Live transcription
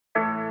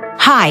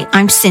Hi,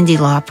 I'm Cyndi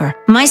Lauper.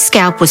 My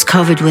scalp was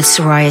covered with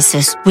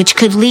psoriasis, which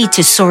could lead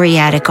to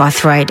psoriatic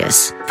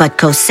arthritis, but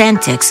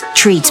Cosentyx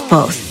treats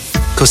both.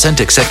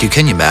 Cosentyx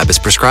secukinumab is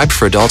prescribed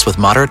for adults with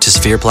moderate to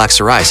severe plaque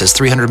psoriasis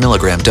 300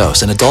 milligram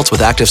dose and adults with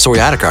active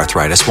psoriatic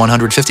arthritis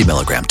 150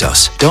 milligram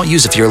dose. Don't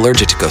use if you're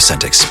allergic to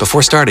Cosentyx.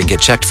 Before starting,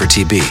 get checked for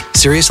TB.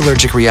 Serious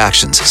allergic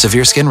reactions,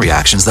 severe skin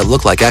reactions that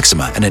look like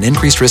eczema, and an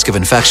increased risk of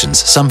infections,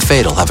 some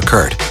fatal, have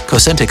occurred.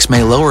 Cosentyx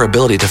may lower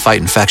ability to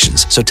fight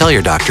infections, so tell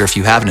your doctor if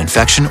you have an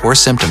infection or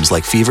symptoms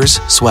like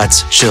fevers,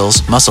 sweats,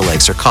 chills, muscle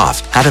aches, or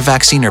cough, had a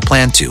vaccine or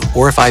plan to,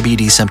 or if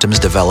IBD symptoms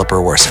develop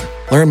or worsen.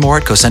 Learn more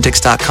at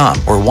Cosentyx.com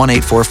or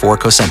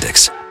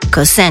 1-844-COSENTYX.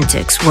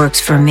 Cosentyx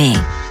works for me.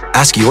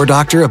 Ask your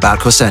doctor about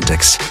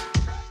Cosentyx.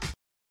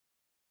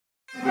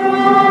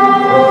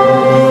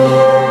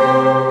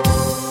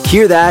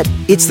 Hear that?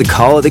 It's the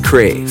call of the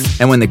Crave.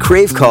 And when the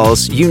Crave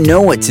calls, you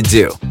know what to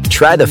do.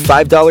 Try the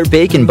 $5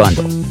 Bacon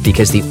Bundle,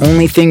 because the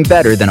only thing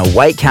better than a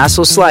White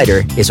Castle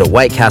slider is a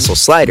White Castle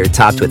slider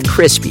topped with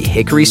crispy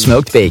hickory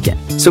smoked bacon.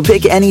 So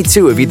pick any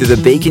two of either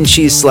the Bacon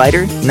Cheese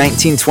Slider,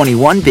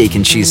 1921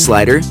 Bacon Cheese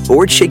Slider,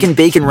 or Chicken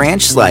Bacon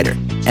Ranch Slider.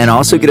 And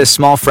also get a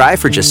small fry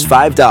for just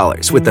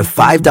 $5 with the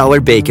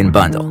 $5 Bacon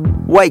Bundle.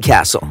 White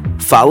Castle.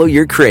 Follow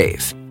your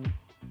Crave.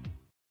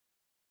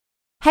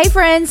 Hey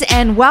friends,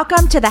 and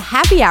welcome to the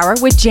Happy Hour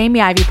with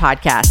Jamie Ivey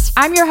podcast.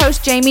 I'm your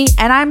host, Jamie,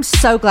 and I'm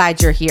so glad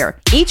you're here.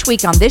 Each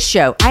week on this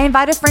show, I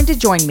invite a friend to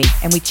join me,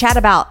 and we chat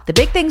about the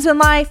big things in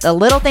life, the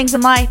little things in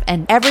life,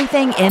 and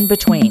everything in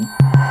between.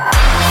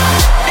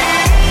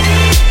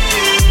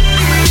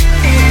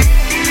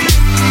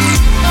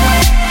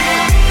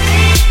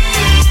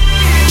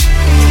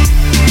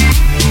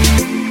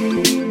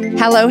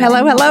 Hello,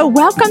 hello, hello.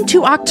 Welcome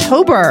to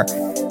October.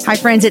 Hi,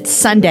 friends. It's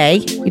Sunday.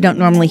 You don't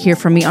normally hear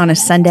from me on a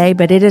Sunday,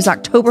 but it is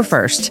October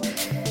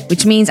 1st,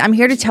 which means I'm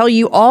here to tell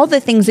you all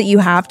the things that you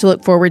have to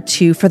look forward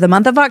to for the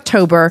month of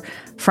October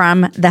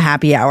from the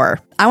Happy Hour.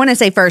 I want to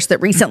say first that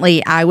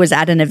recently I was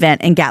at an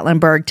event in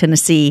Gatlinburg,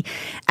 Tennessee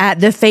at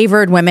the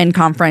Favored Women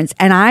Conference,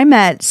 and I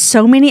met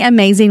so many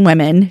amazing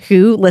women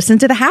who listen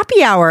to the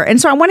Happy Hour.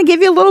 And so I want to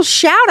give you a little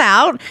shout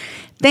out.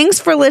 Thanks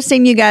for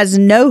listening. You guys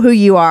know who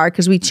you are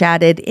because we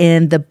chatted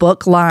in the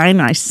book line.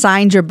 I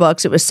signed your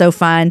books. It was so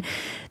fun.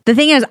 The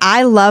thing is,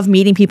 I love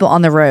meeting people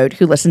on the road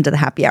who listen to the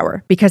Happy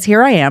Hour because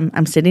here I am.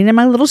 I'm sitting in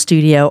my little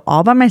studio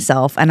all by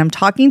myself and I'm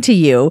talking to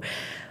you,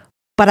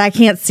 but I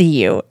can't see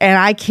you and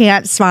I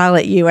can't smile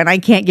at you and I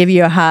can't give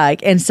you a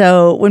hug. And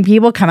so when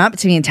people come up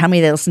to me and tell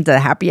me they listen to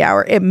the Happy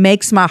Hour, it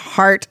makes my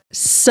heart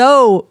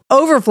so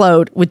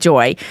overflowed with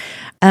joy.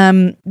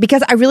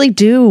 Because I really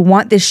do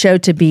want this show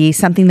to be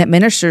something that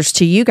ministers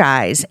to you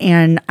guys.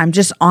 And I'm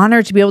just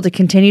honored to be able to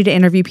continue to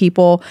interview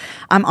people.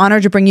 I'm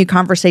honored to bring you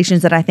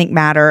conversations that I think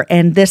matter.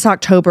 And this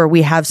October,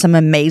 we have some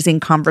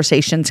amazing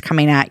conversations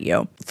coming at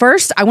you.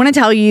 First, I want to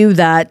tell you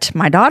that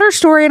my daughter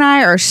Story and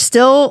I are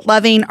still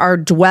loving our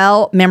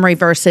Dwell memory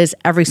verses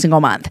every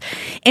single month.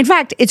 In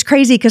fact, it's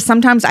crazy because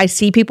sometimes I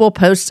see people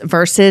post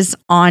verses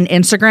on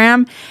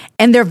Instagram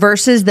and they're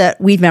verses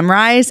that we've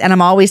memorized. And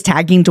I'm always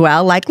tagging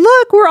Dwell like,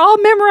 look, we're all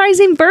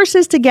memorizing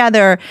verses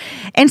together.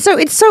 And so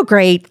it's so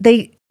great.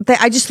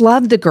 I just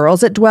love the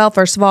girls at Dwell.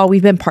 First of all,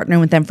 we've been partnering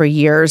with them for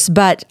years,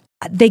 but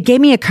they gave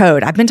me a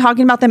code. I've been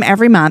talking about them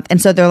every month.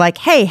 And so they're like,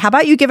 hey, how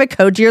about you give a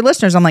code to your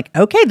listeners? I'm like,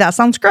 okay, that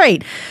sounds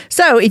great.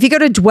 So if you go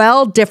to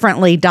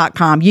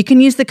dwelldifferently.com, you can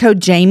use the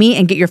code Jamie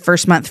and get your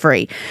first month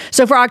free.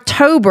 So for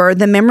October,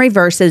 the memory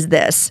verse is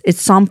this.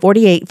 It's Psalm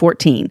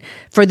 48:14.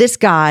 For this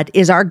God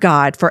is our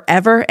God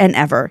forever and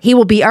ever. He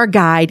will be our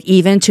guide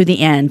even to the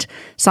end.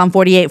 Psalm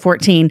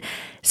 48:14.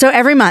 So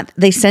every month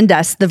they send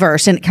us the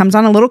verse and it comes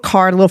on a little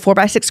card, a little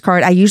 4x6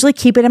 card. I usually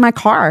keep it in my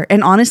car.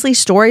 And honestly,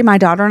 Story, my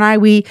daughter and I,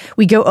 we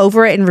go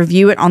over it and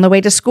review it on the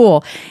way to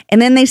school. And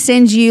then they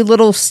send you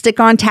little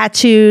stick-on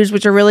tattoos,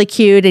 which are really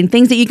cute, and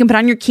things that you can put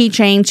on your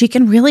keychain so you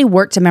can really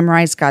work to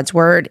memorize God's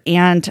word.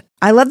 And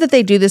I love that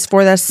they do this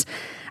for us.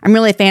 I'm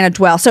really a fan of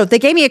Dwell. So they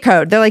gave me a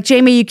code. They're like,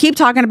 Jamie, you keep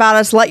talking about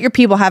us. Let your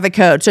people have a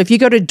code. So if you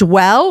go to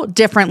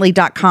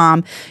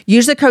dwelldifferently.com,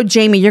 use the code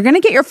Jamie, you're going to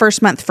get your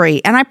first month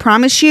free. And I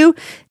promise you,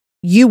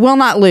 you will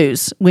not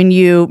lose when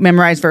you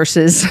memorize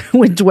verses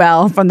with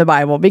Dwell from the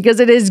Bible because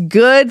it is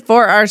good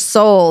for our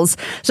souls.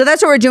 So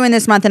that's what we're doing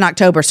this month in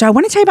October. So I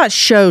want to tell you about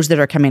shows that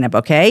are coming up,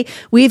 okay?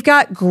 We've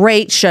got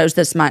great shows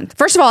this month.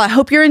 First of all, I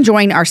hope you're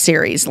enjoying our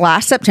series.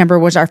 Last September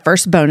was our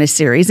first bonus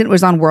series and it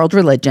was on world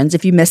religions.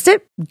 If you missed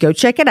it, go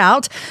check it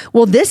out.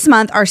 Well, this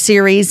month our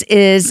series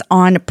is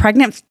on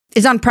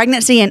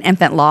pregnancy and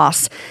infant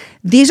loss.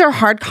 These are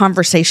hard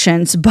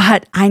conversations,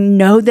 but I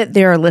know that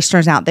there are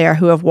listeners out there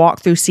who have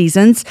walked through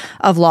seasons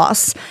of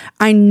loss.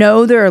 I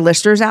know there are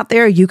listeners out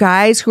there, you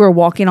guys, who are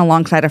walking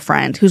alongside a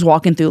friend who's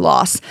walking through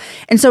loss.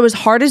 And so as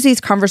hard as these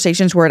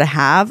conversations were to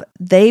have,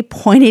 they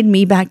pointed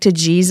me back to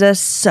Jesus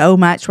so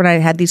much when I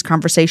had these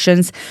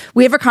conversations.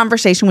 We have a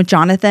conversation with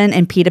Jonathan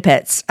and Peta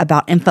Pitts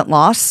about infant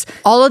loss.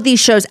 All of these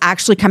shows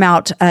actually come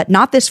out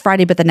not this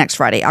Friday, but the next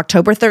Friday,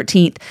 October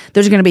 13th.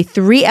 There's going to be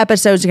 3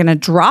 episodes. They're going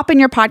to drop in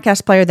your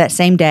podcast player that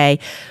same day.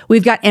 Sunday.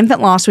 We've got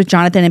Infant Loss with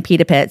Jonathan and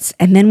Peta Pitts.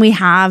 And then we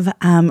have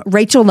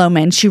Rachel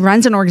Lohman. She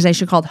runs an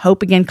organization called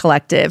Hope Again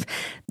Collective.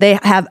 They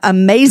have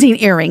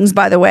amazing earrings,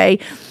 by the way.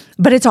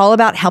 But it's all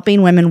about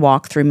helping women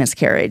walk through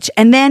miscarriage.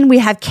 And then we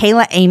have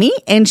Kayla Amy,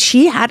 and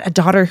she had a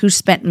daughter who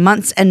spent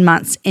months and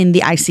months in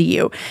the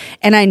ICU.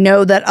 And I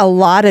know that a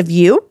lot of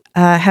you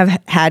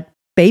have had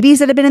babies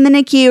that have been in the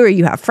NICU, or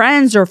you have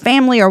friends or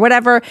family or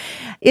whatever.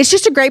 It's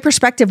just a great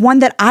perspective, one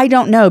that I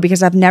don't know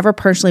because I've never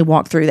personally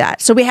walked through that.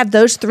 So we have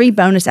those 3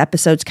 bonus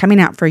episodes coming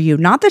out for you,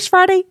 not this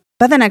Friday,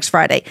 but the next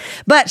Friday.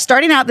 But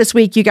starting out this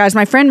week, you guys,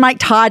 my friend Mike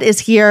Todd is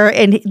here.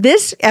 And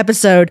this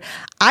episode,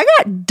 I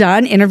got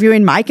done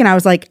interviewing Mike and I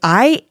was like,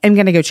 I am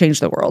going to go change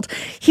the world.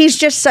 He's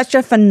just such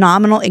a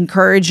phenomenal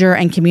encourager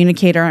and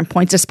communicator and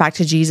points us back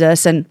to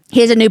Jesus. And he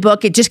has a new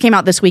book. It just came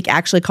out this week,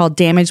 actually, called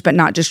Damaged But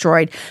Not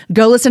Destroyed.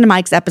 Go listen to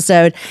Mike's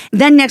episode.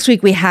 Then next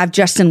week, we have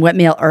Justin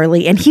Whitmell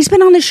early. And he's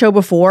been on the show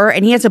before.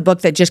 And he has a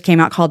book that just came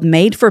out called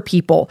Made for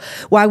People: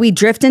 Why We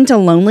Drift into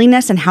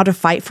Loneliness and How to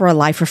Fight for a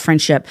Life of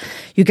Friendship.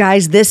 You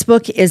guys, this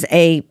book is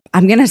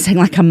I'm going to say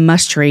like a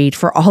must read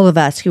for all of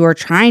us who are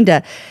trying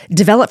to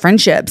develop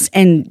friendships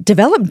and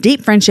develop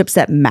deep friendships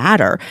that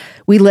matter.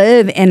 We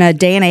live in a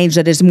day and age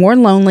that is more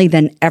lonely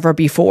than ever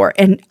before.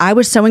 And I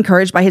was so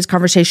encouraged by his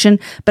conversation,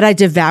 but I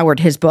devoured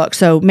his book.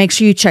 So make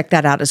sure you check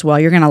that out as well.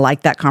 You're going to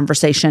like that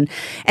conversation.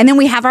 And then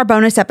we have our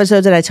bonus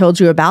episodes that I told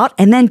you about.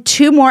 And then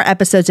 2 more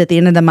episodes at the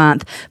end of the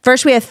month.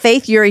 First, we have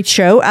Faith Yuri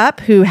Cho up,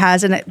 who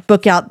has a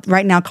book out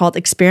right now called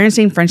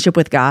Experiencing Friendship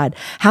with God: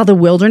 How the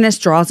Wilderness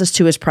Draws Us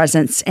to His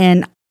Presence.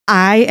 And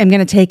I am going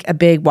to take a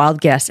big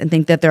wild guess and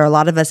think that there are a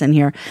lot of us in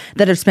here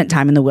that have spent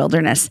time in the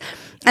wilderness.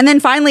 And then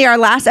finally, our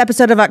last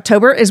episode of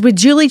October is with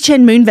Julie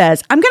Chen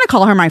Moonves. I'm going to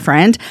call her my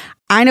friend.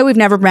 I know we've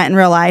never met in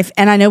real life,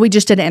 and I know we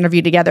just did an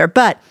interview together,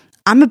 but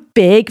I'm a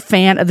big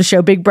fan of the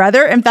show Big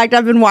Brother. In fact,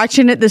 I've been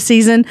watching it this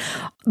season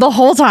the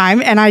whole time,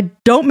 and I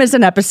don't miss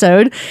an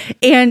episode.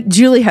 And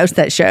Julie hosts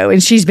that show,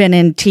 and she's been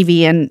in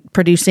TV and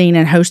producing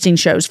and hosting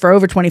shows for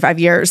over 25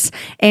 years.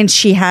 And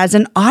she has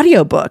an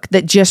audiobook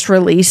that just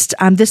released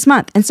this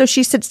month. And so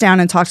she sits down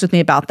and talks with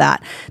me about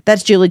that.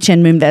 That's Julie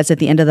Chen Moonves at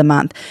the end of the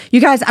month. You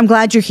guys, I'm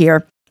glad you're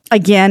here.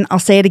 Again, I'll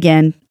say it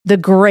again. The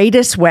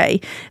greatest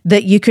way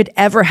that you could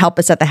ever help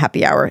us at the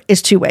happy hour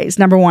is 2 ways.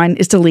 Number 1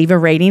 is to leave a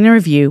rating and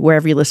review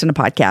wherever you listen to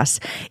podcasts.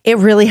 It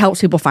really helps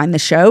people find the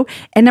show.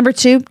 And number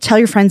 2, tell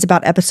your friends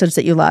about episodes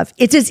that you love.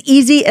 It's as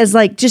easy as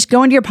like just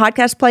going to your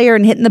podcast player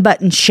and hitting the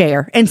button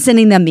share and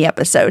sending them the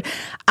episode.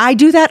 I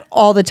do that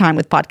all the time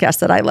with podcasts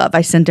that I love.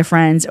 I send to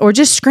friends, or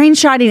just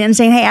screenshotting and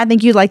saying, hey, I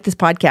think you like this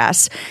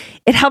podcast.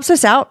 It helps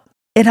us out.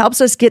 It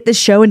helps us get this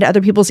show into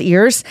other people's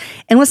ears.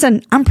 And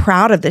listen, I'm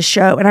proud of this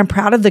show, and I'm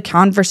proud of the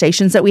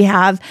conversations that we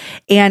have.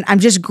 And I'm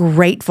just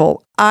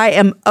grateful. I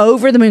am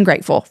over the moon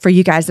grateful for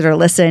you guys that are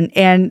listening.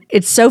 And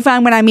it's so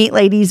fun when I meet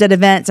ladies at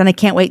events, and I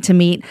can't wait to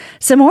meet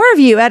some more of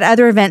you at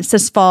other events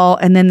this fall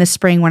and then this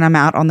spring when I'm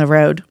out on the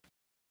road.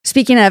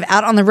 Speaking of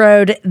out on the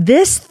road,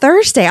 this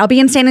Thursday, I'll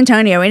be in San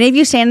Antonio. Any of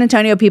you San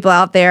Antonio people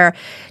out there,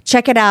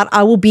 check it out.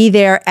 I will be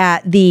there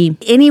at the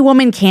Any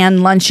Woman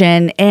Can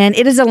luncheon, and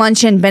it is a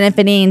luncheon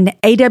benefiting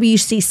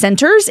AWC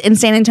Centers in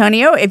San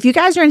Antonio. If you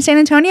guys are in San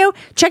Antonio,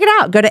 check it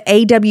out. Go to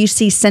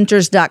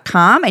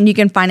awccenters.com, and you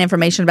can find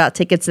information about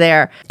tickets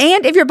there.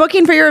 And if you're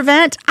booking for your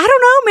event, I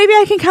don't know, maybe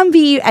I can come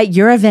be you at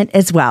your event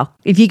as well.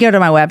 If you go to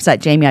my website,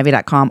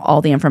 jamieivey.com,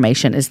 all the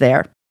information is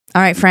there.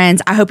 All right,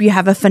 friends, I hope you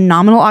have a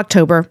phenomenal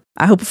October.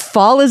 I hope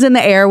fall is in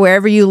the air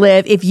wherever you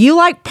live. If you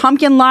like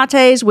pumpkin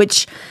lattes,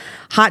 which,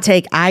 hot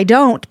take, I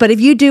don't, but if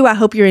you do, I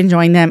hope you're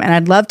enjoying them. And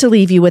I'd love to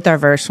leave you with our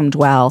verse from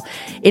Dwell.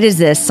 It is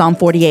this, Psalm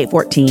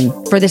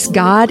 48:14. For this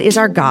God is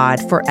our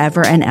God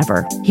forever and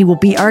ever. He will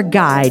be our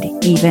guide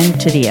even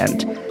to the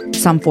end.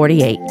 Psalm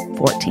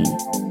 48:14.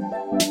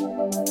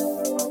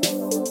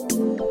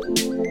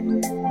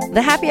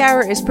 The Happy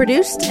Hour is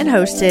produced and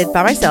hosted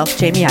by myself,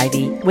 Jamie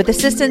Ivey, with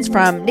assistance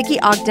from Nikki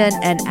Ogden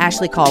and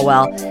Ashley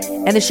Caldwell,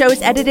 and the show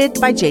is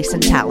edited by Jason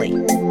Talley.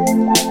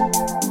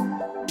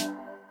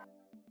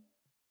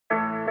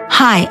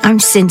 Hi, I'm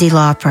Cyndi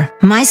Lauper.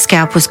 My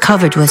scalp was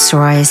covered with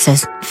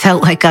psoriasis.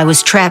 Felt like I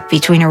was trapped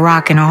between a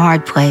rock and a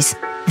hard place.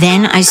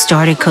 Then I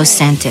started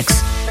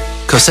Cosentyx.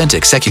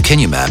 Cosentyx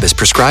secukinumab is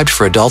prescribed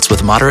for adults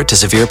with moderate to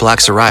severe plaque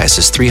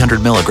psoriasis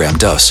 300 milligram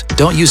dose.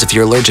 Don't use if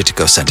you're allergic to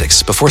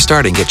Cosentyx. Before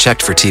starting, get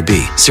checked for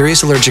TB.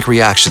 Serious allergic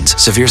reactions,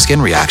 severe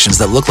skin reactions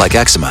that look like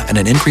eczema, and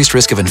an increased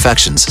risk of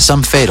infections,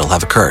 some fatal,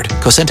 have occurred.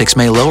 Cosentyx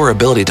may lower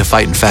ability to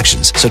fight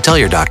infections, so tell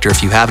your doctor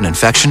if you have an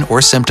infection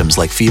or symptoms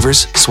like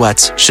fevers,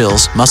 sweats,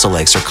 chills, muscle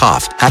aches, or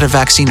cough, had a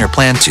vaccine or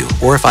plan to,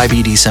 or if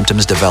IBD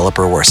symptoms develop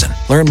or worsen.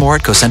 Learn more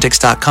at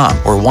Cosentyx.com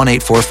or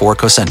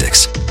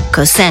 1-844-COSENTYX.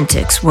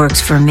 Cosentyx works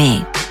for me.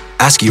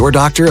 Ask your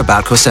doctor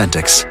about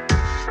Cosentyx.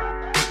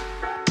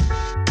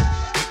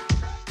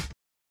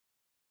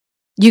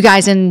 You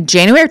guys, in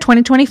January of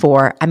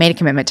 2024, I made a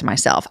commitment to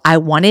myself. I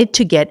wanted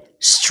to get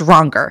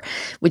stronger,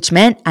 which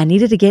meant I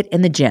needed to get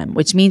in the gym,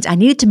 which means I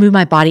needed to move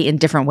my body in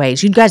different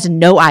ways. You guys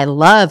know I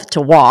love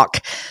to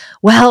walk.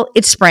 Well,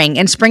 it's spring,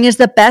 and spring is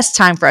the best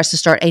time for us to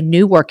start a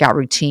new workout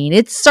routine.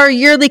 It's our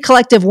yearly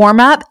collective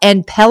warm-up,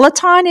 and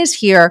Peloton is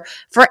here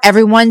for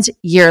everyone's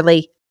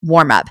yearly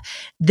warm-up.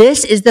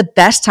 This is the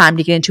best time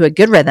to get into a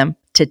good rhythm,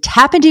 to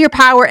tap into your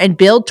power and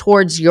build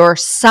towards your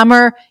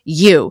summer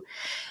you.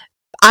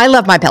 I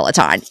love my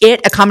Peloton.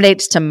 It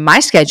accommodates to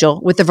my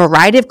schedule with a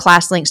variety of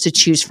class links to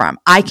choose from.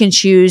 I can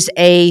choose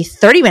a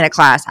 30-minute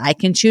class. I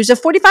can choose a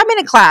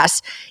 45-minute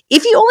class.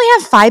 If you only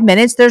have 5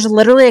 minutes, there's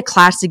literally a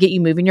class to get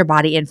you moving your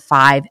body in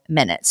 5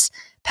 minutes.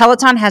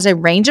 Peloton has a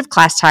range of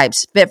class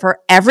types fit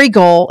for every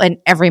goal and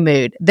every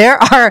mood. There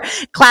are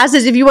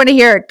classes if you want to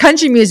hear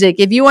country music,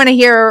 if you want to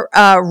hear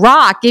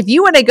rock, if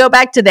you want to go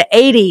back to the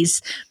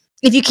 80s.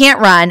 If you can't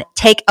run,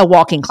 take a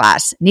walking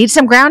class. Need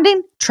some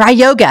grounding? Try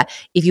yoga.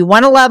 If you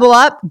want to level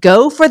up,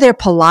 go for their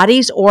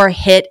Pilates or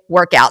HIIT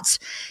workouts.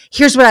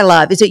 Here's what I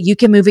love is that you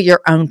can move at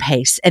your own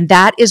pace. And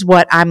that is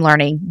what I'm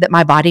learning that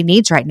my body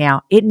needs right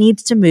now. It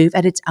needs to move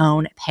at its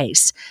own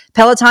pace.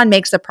 Peloton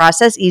makes the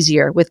process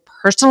easier with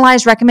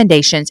personalized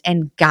recommendations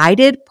and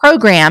guided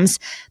programs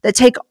that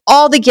take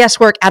all the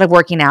guesswork out of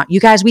working out.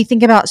 You guys, we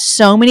think about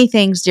so many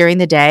things during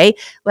the day.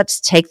 Let's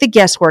take the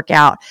guesswork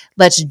out.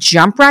 Let's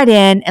jump right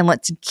in and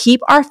let's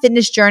keep our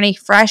fitness journey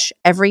fresh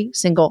every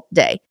single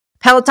day.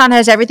 Peloton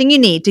has everything you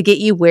need to get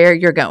you where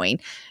you're going.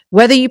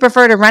 Whether you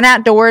prefer to run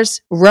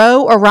outdoors,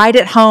 row or ride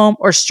at home,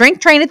 or strength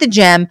train at the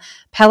gym,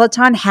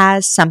 Peloton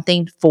has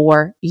something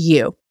for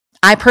you.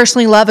 I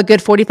personally love a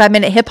good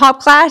 45-minute hip hop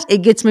class.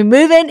 It gets me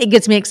moving. It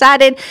gets me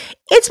excited.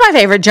 It's my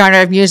favorite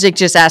genre of music.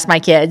 Just ask my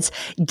kids.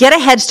 Get a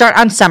head start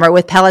on summer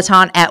with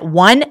Peloton at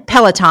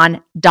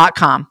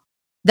onepeloton.com.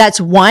 That's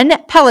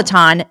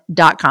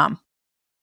onepeloton.com.